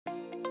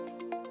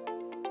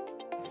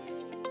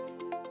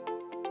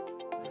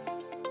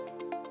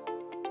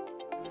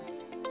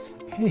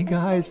Hey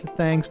guys,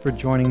 thanks for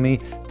joining me.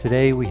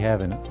 Today we have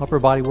an upper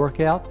body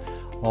workout.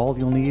 All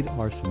you'll need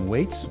are some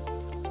weights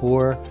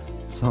or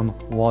some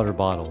water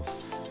bottles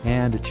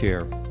and a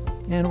chair.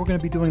 And we're going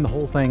to be doing the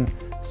whole thing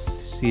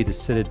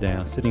sitting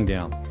down.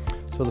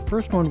 So the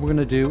first one we're going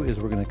to do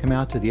is we're going to come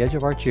out to the edge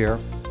of our chair,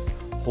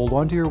 hold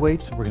on to your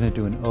weights. We're going to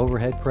do an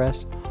overhead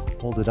press.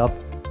 Hold it up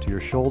to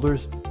your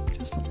shoulders.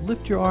 Just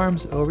lift your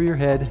arms over your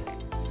head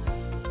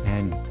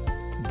and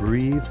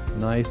breathe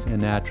nice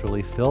and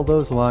naturally. Fill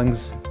those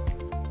lungs.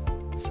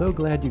 So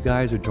glad you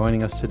guys are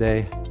joining us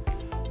today.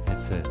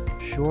 It's a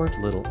short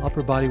little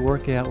upper body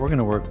workout. We're going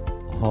to work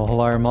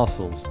all our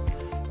muscles.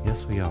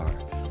 Yes, we are.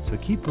 So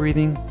keep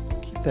breathing.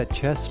 Keep that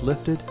chest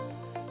lifted.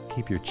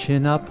 Keep your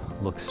chin up.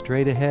 Look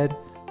straight ahead.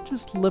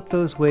 Just lift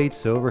those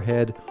weights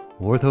overhead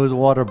or those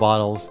water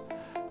bottles.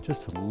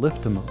 Just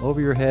lift them over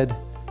your head.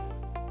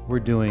 We're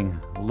doing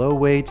low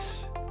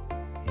weights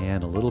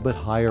and a little bit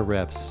higher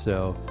reps.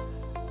 So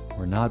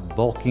we're not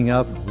bulking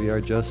up, we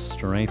are just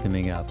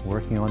strengthening up,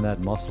 working on that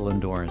muscle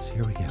endurance.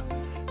 Here we go.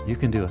 You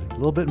can do it. A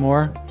little bit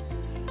more.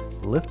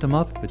 Lift them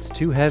up. If it's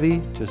too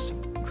heavy, just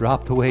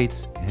drop the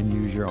weights and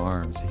use your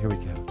arms. Here we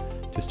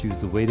go. Just use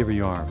the weight of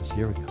your arms.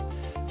 Here we go.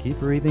 Keep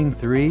breathing.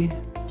 3,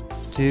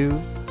 2,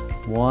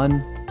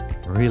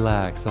 1.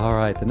 Relax. All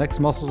right, the next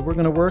muscles we're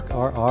going to work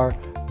are our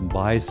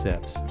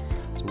biceps.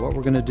 So what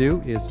we're going to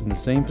do is in the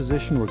same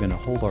position, we're going to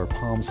hold our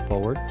palms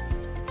forward.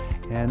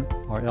 And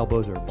our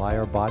elbows are by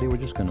our body. We're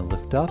just going to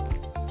lift up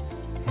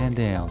and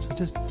down. So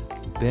just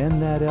bend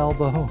that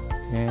elbow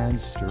and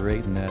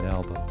straighten that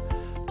elbow.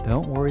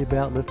 Don't worry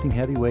about lifting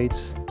heavy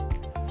weights.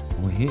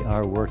 We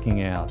are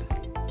working out.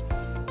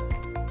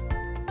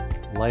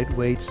 Light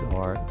weights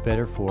are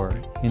better for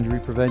injury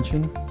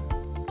prevention.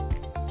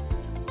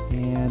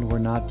 And we're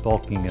not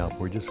bulking up.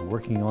 We're just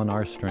working on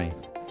our strength.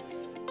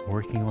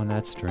 Working on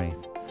that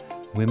strength.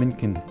 Women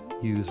can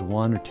use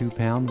 1 or 2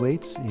 pound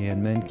weights,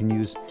 and men can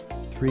use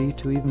 3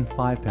 to even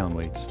 5 pound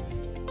weights.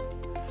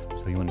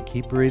 So you want to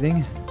keep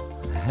breathing.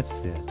 That's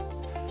it.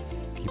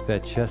 Keep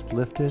that chest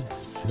lifted.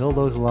 Fill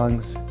those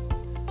lungs.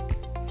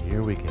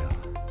 Here we go.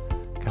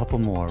 A couple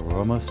more. We're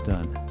almost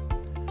done.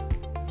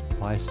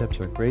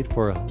 Biceps are great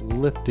for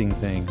lifting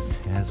things,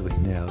 as we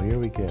know. Here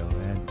we go.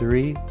 And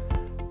 3,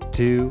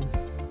 2,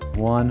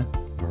 1.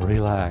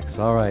 Relax.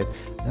 All right.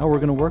 Now we're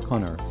going to work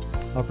on our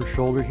upper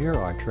shoulder here,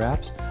 our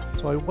traps.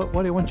 So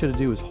what I want you to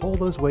do is hold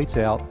those weights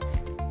out.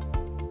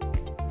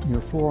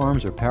 Your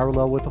forearms are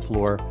parallel with the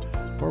floor.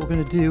 What we're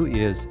going to do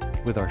is,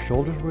 with our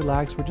shoulders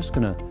relaxed, we're just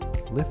going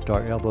to lift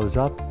our elbows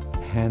up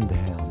and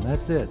down.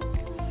 That's it.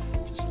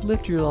 Just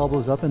lift your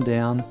elbows up and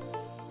down.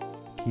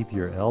 Keep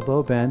your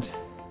elbow bent.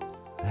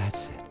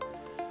 That's it.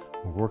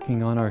 We're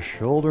working on our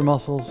shoulder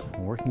muscles,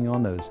 working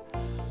on those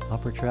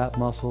upper trap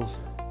muscles.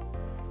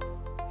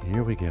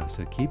 Here we go.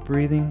 So keep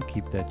breathing,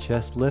 keep that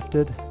chest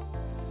lifted.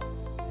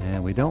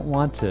 And we don't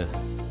want to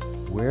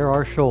wear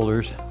our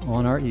shoulders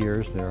on our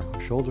ears. Our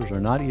shoulders are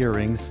not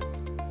earrings.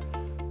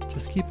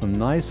 Just keep them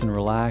nice and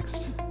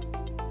relaxed.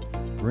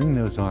 Bring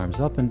those arms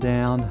up and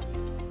down.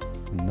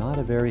 Not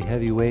a very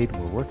heavy weight.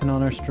 We're working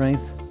on our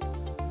strength,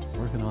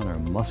 working on our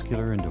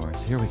muscular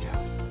endurance. Here we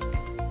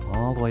go.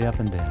 All the way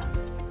up and down.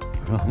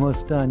 We're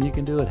almost done. You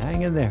can do it.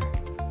 Hang in there.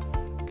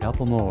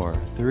 Couple more.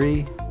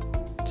 3,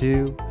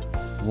 2,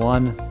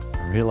 1.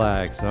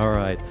 Relax. All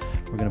right.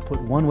 We're going to put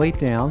one weight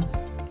down.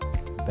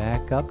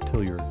 Back up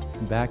till your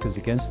back is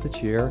against the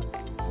chair.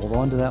 Hold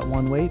on to that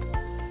one weight.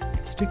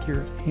 Stick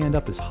your hand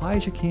up as high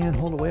as you can.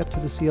 Hold it way up to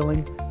the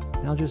ceiling.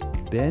 Now just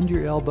bend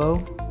your elbow.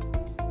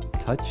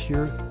 Touch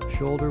your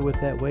shoulder with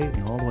that weight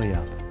and all the way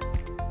up.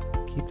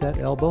 Keep that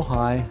elbow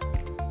high.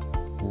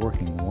 We're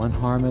working one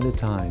arm at a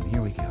time.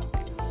 Here we go.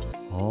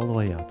 All the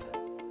way up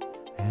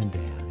and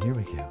down. Here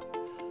we go.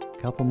 A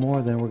couple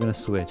more, then we're going to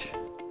switch.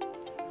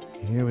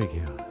 Here we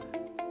go.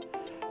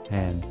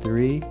 And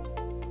 3,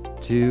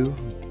 2,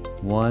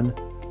 1,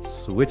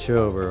 switch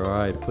over. All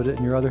right, put it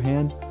in your other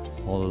hand,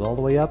 hold it all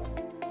the way up,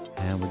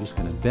 and we're just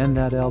going to bend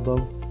that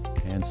elbow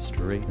and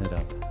straighten it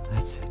up.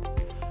 That's it.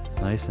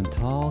 Nice and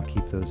tall.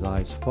 Keep those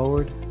eyes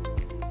forward.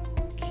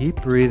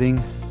 Keep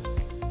breathing.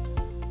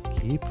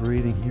 Keep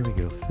breathing. Here we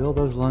go. Fill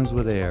those lungs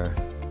with air.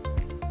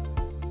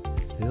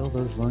 Fill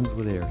those lungs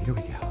with air. Here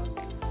we go.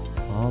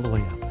 All the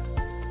way up.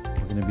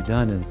 We're going to be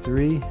done in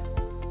 3,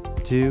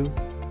 2,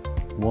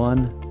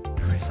 1.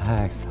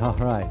 Relax. All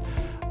right.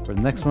 For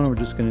the next one, we're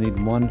just going to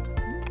need one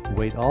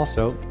weight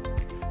also.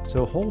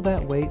 So hold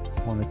that weight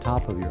on the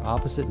top of your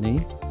opposite knee.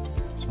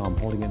 So I'm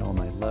holding it on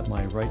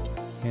my right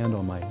hand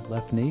on my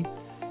left knee.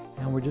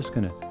 And we're just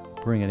going to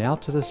bring it out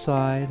to the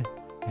side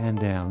and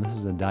down. This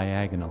is a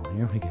diagonal.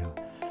 Here we go.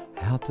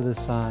 Out to the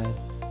side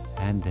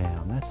and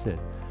down. That's it.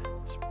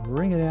 Just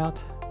bring it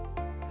out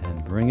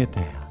and bring it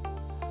down.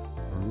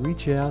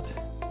 Reach out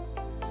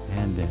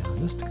and down.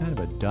 Just kind of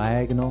a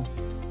diagonal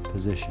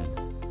position.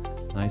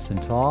 Nice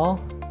and tall.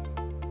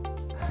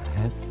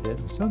 That's it.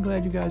 I'm so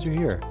glad you guys are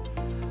here.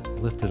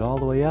 Lift it all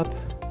the way up.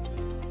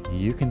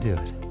 You can do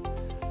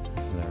it.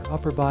 This is our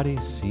upper body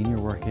senior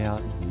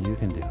workout. You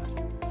can do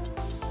it.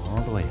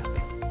 All the way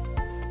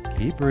up.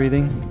 Keep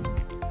breathing.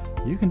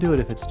 You can do it.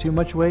 If it's too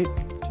much weight,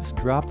 just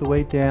drop the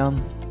weight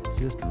down.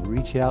 Just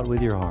reach out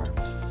with your arms.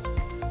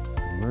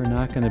 We're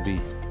not going to be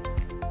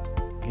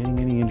getting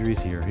any injuries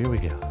here. Here we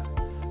go.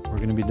 We're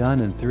going to be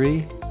done in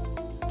 3,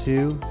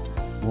 2,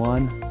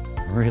 1.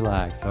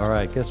 Relax. All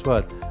right, guess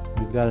what?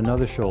 We've got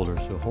another shoulder.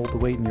 So hold the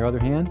weight in your other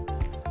hand,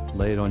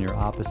 lay it on your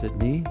opposite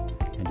knee,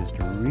 and just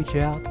reach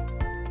out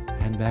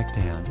and back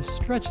down. Just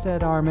stretch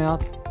that arm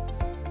out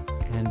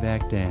and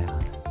back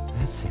down.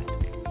 That's it.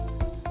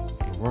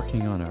 We're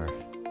working on our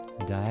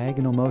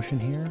diagonal motion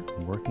here,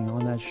 working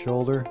on that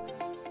shoulder,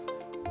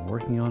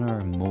 working on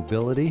our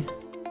mobility,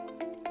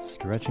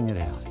 stretching it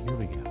out. Here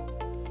we go.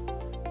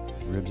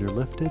 Ribs are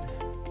lifted,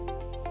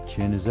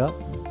 chin is up.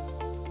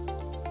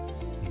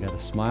 You got a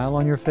smile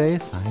on your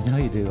face? I know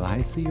you do.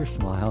 I see your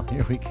smile.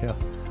 Here we go.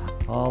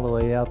 All the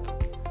way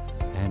up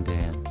and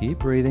down. Keep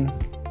breathing.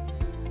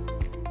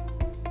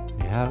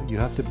 You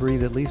have to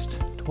breathe at least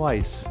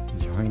twice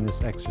during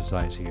this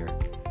exercise here.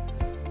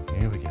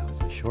 Here we go.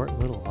 It's a short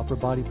little upper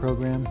body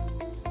program.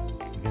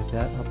 Get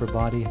that upper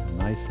body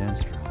nice and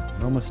strong.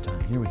 We're almost done.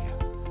 Here we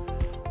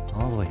go.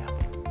 All the way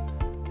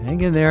up.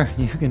 Hang in there.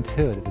 You can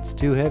do it. If it's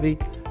too heavy,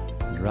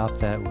 drop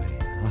that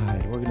weight. All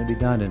right, we're going to be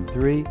done in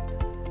 3,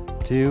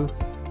 2,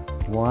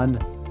 1.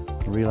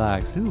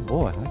 Relax. Ooh,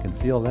 boy, I can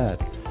feel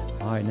that.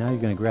 All right, now you're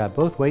going to grab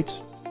both weights.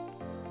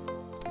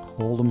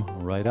 Hold them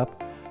right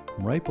up,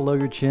 right below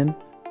your chin.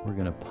 We're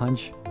going to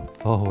punch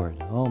forward.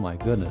 Oh, my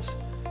goodness.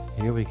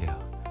 Here we go.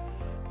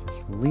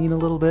 Just lean a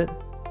little bit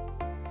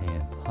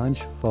and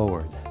punch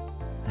forward.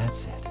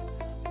 That's it.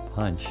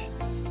 Punch.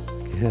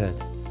 Good.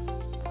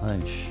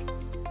 Punch.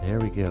 There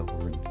we go.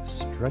 We're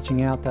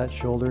stretching out that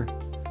shoulder,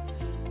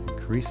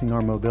 increasing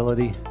our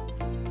mobility.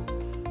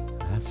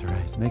 That's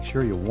right. Make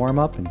sure you warm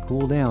up and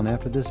cool down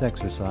after this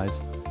exercise.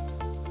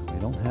 We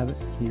don't have it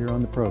here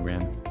on the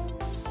program,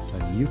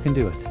 but you can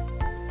do it.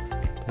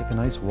 Take a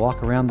nice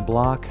walk around the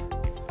block.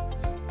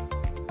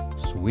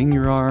 Swing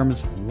your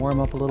arms, warm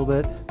up a little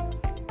bit,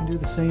 and do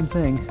the same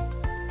thing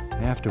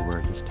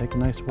afterward. Just take a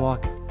nice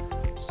walk,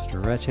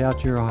 stretch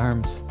out your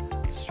arms,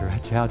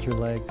 stretch out your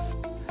legs.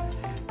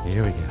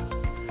 Here we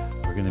go.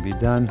 We're going to be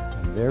done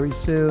very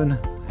soon.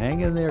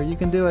 Hang in there. You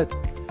can do it.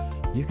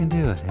 You can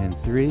do it. In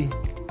 3,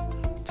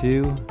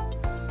 2,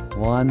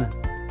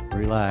 1.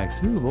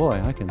 Relax. Ooh,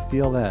 boy, I can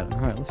feel that. All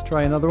right, let's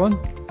try another one.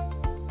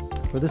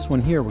 For this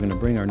one here, we're going to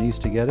bring our knees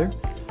together,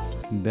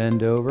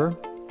 bend over.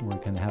 We're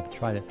going to have to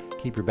try to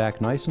keep your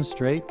back nice and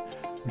straight.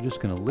 We're just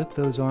going to lift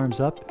those arms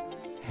up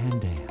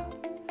and down.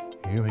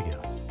 Here we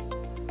go.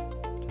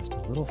 Just a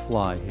little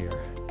fly here.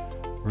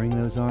 Bring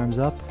those arms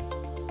up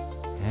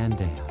and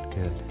down.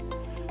 Good.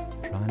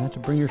 Try not to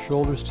bring your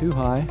shoulders too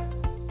high.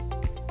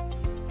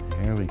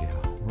 There we go.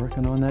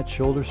 Working on that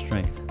shoulder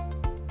strength.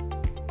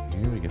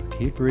 Here we go.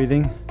 Keep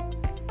breathing.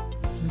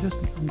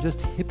 I'm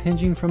just hip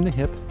hinging from the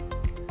hip.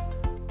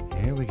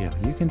 Here we go.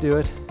 You can do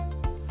it.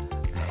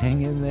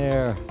 Hang in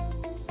there.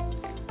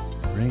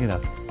 Bring it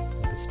up.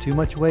 If it's too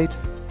much weight,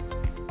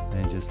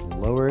 then just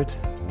lower it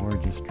or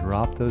just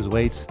drop those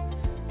weights.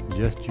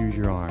 Just use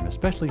your arm,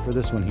 especially for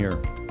this one here.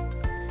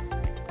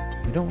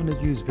 We don't want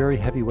to use very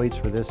heavy weights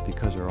for this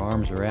because our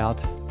arms are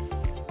out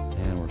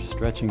and we're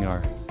stretching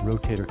our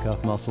rotator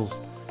cuff muscles.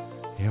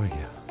 Here we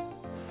go.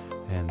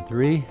 And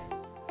 3,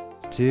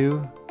 2,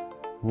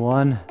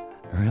 1.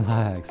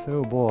 Relax.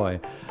 Oh boy,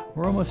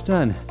 we're almost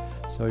done.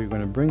 So you're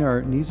going to bring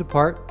our knees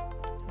apart,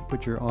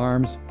 put your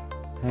arms,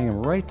 hang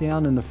them right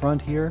down in the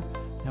front here.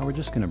 Now we're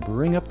just going to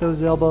bring up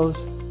those elbows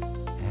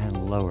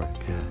and lower it.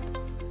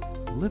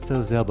 Good. Lift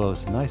those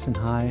elbows nice and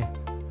high.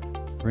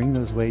 Bring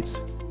those weights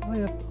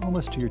right up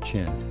almost to your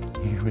chin.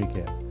 Here we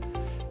go.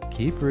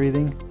 Keep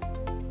breathing.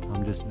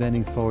 I'm just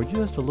bending forward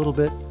just a little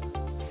bit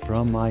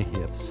from my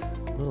hips.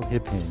 A little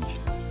hip hinge.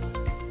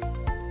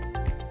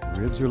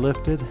 Ribs are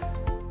lifted.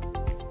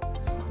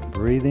 I'm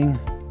breathing.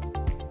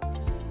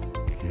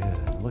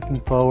 Good.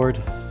 Looking forward.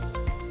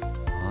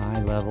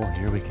 High level.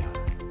 Here we go.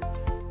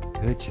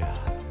 Good job.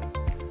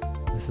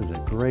 This is a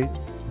great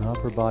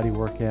upper body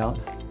workout.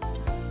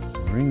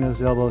 Bring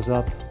those elbows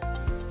up.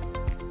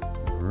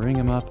 Bring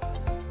them up.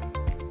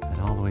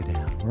 And all the way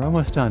down. We're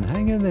almost done.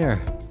 Hang in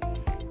there.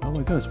 Oh my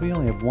goodness, we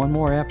only have one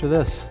more after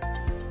this.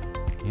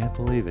 Can't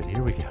believe it.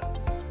 Here we go.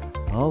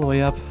 All the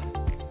way up.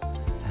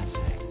 That's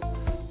it.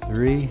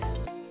 3,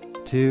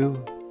 2,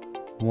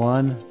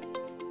 1.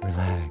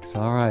 Relax.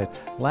 All right.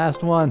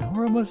 Last one.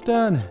 We're almost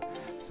done.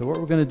 So what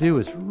we're going to do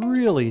is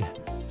really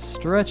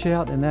stretch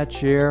out in that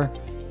chair,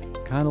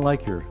 kind of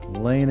like you're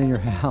laying in your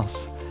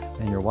house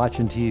and you're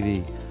watching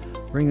TV.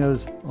 Bring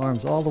those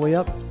arms all the way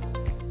up.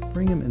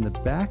 Bring them in the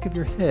back of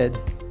your head.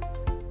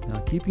 Now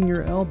keeping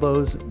your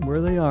elbows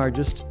where they are,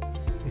 just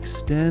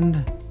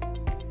extend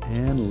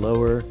and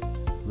lower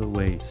the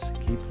waist.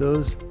 Keep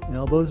those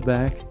elbows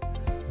back.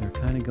 They're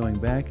kind of going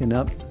back and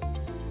up.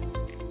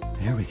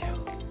 There we go.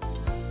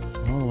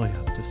 All the way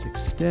up. Just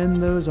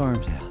extend those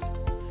arms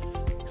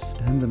out.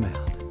 Extend them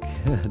out.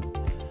 Good.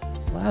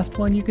 Last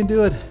one, you can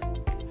do it.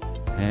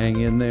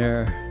 Hang in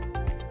there.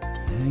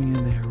 Hang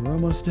in there. We're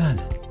almost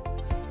done.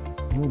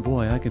 Oh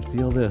boy, I can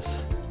feel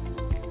this.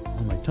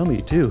 on my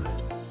tummy too.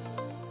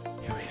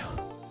 Here we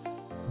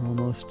go.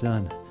 Almost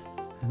done.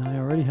 And I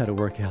already had a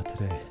workout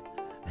today.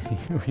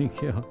 Here we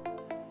go.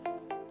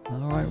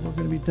 All right, we're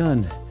going to be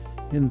done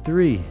in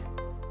 3,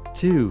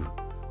 2,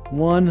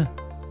 1.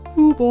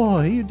 Ooh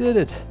boy, you did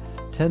it.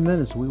 10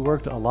 minutes. We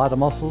worked a lot of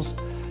muscles.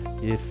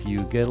 If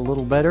you get a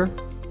little better,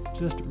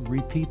 just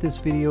repeat this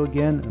video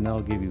again and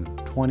that'll give you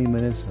 20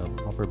 minutes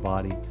of upper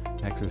body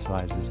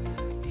exercises.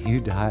 You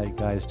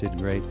guys did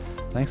great.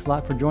 Thanks a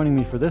lot for joining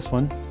me for this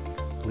one.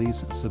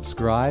 Please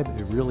subscribe.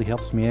 It really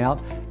helps me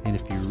out. And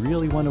if you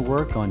really want to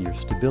work on your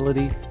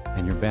stability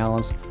and your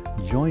balance,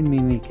 join me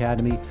in the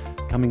Academy.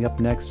 Coming up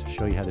next,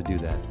 show you how to do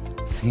that.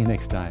 See you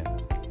next time.